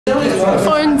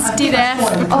Phone's dead ass.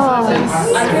 Oh,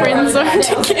 friends zoned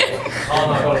again.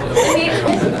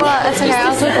 Well, it's okay,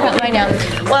 I'll talk about mine now.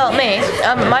 Well, me,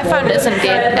 my phone isn't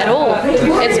dead at all.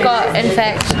 It's got, in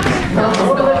fact,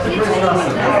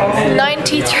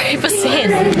 93%.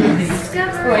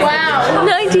 Wow.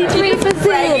 93%.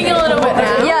 Bragging a little bit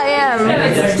now. Yeah, I am.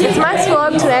 It's my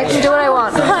vlog today, I can do what I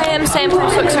want. Hi, I'm Sam from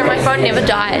Swixer, my phone never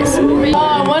dies. Oh,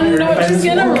 I wonder what she's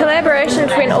gonna. Collaboration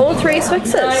between all three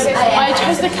Swixers. I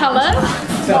chose the colour.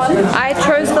 I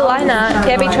chose the liner,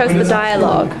 Gabby chose the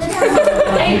dialogue.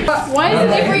 Why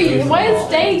is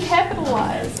day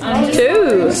capitalized?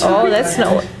 2. Oh, that's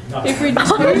not. Every 2. I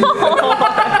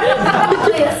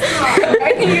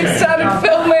think you started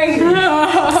filming.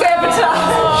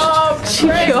 Sabotage. She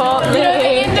got me.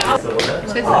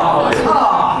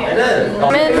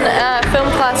 I'm in film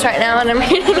class right now and I'm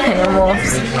reading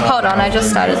Animorphs. Hold on, I just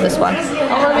started this one. I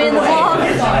want to be in the vlog.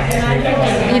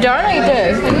 You don't or you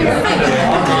do?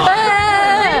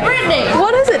 Brittany!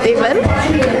 What is it even?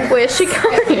 Where's she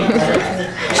going?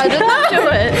 I didn't do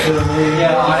it.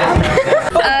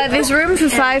 There's room for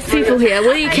 5 people here.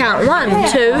 What do you count? 1,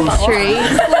 2, 3,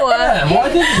 4.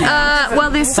 Well,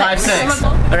 there's 5, 6.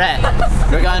 Alright,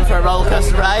 we're going for a roller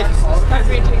coaster ride.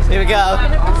 Here we go.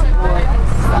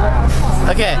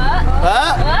 Okay.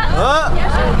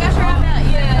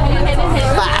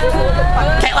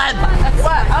 Caitlin!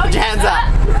 Put your hands up.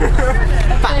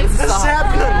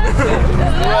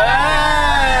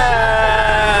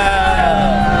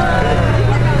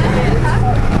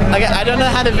 Okay, I don't know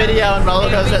how to video and roller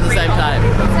coaster at the same time.